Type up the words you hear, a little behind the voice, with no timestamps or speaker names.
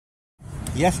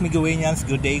Yes, Migoanians,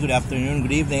 good day, good afternoon,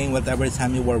 good evening, whatever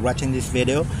time you were watching this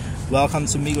video. Welcome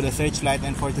to MIGO-THE Searchlight,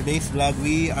 and for today's vlog,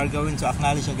 we are going to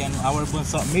acknowledge again our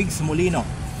bunso Mygz Molino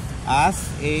as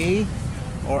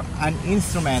an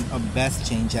instrument of best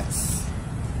changes.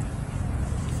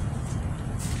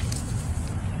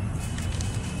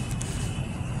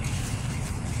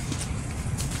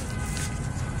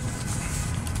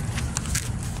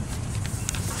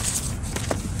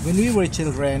 When we were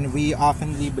children, we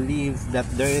oftenly believed that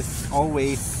there is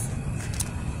always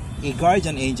a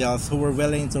guardian angels who were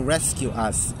willing to rescue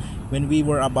us when we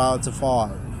were about to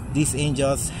fall. These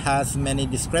angels has many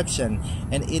descriptions,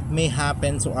 and it may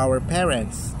happen to our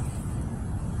parents,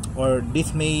 or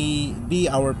this may be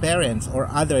our parents or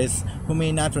others who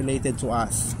may not related to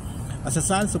us. As the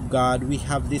sons of God, we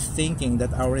have this thinking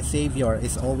that our Savior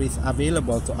is always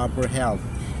available to offer help.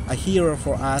 A hero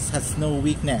for us has no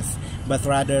weakness, but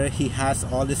rather he has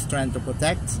all the strength to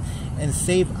protect and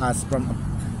save us from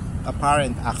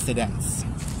apparent accidents.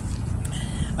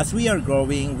 As we are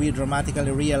growing, we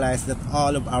dramatically realize that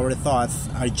all of our thoughts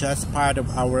are just part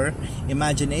of our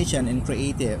imagination and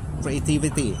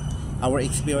creativity. Our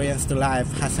experience to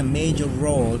life has a major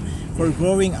role for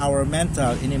growing our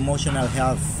mental and emotional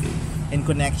health. In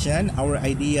connection, our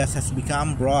ideas has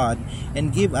become broad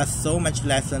and give us so much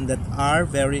lessons that are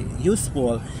very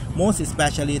useful, most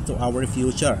especially to our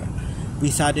future. We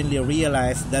suddenly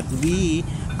realize that we,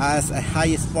 as a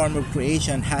highest form of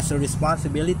creation, has a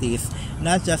responsibilities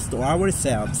not just to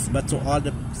ourselves but to all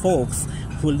the folks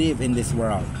who live in this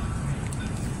world.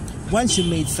 Once you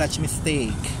made such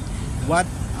mistake, what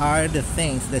are the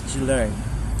things that you learn?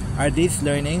 Are these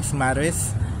learnings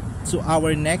matters to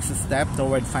our next step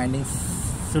toward finding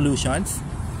solutions?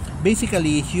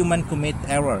 Basically, humans commit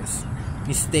errors,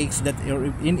 mistakes that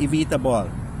are inevitable.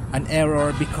 An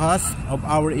error because of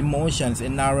our emotions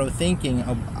and narrow thinking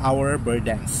of our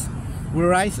burdens. We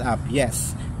rise up,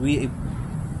 yes, we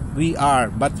are,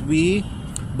 but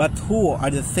who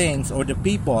are the things or the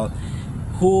people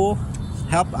who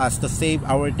help us to save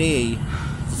our day,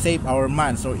 save our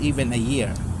months, or even a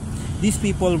year? These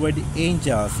people were the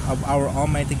angels of our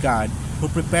Almighty God who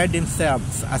prepared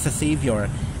themselves as a Savior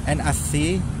and as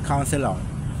a counselor.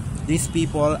 These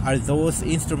people are those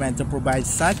instruments to provide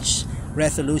such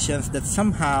resolutions that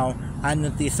somehow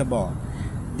unnoticeable.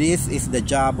 This is the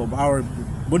job of our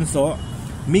bunso,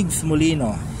 Mygz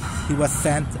Molino. He was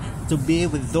sent to be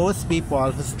with those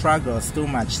people who struggles too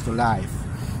much to life.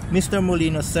 Mr.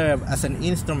 Molino served as an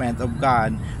instrument of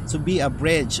God to be a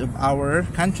bridge of our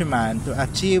countrymen to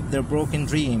achieve their broken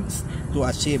dreams, to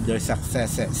achieve their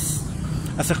successes.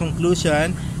 As a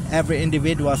conclusion, every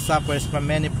individual suffers from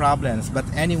many problems, but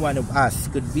any one of us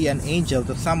could be an angel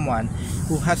to someone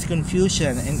who has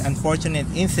confusion and unfortunate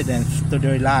incidents to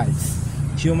their lives.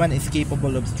 Human is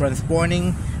capable of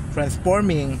transforming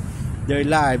their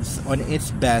lives on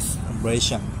its best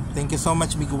version. Thank you so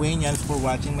much, Migoanians, for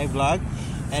watching my vlog.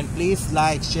 And please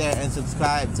like, share, and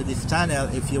subscribe to this channel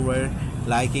if you were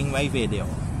liking my video.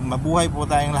 Mabuhay po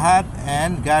tayong lahat,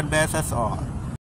 and God bless us all.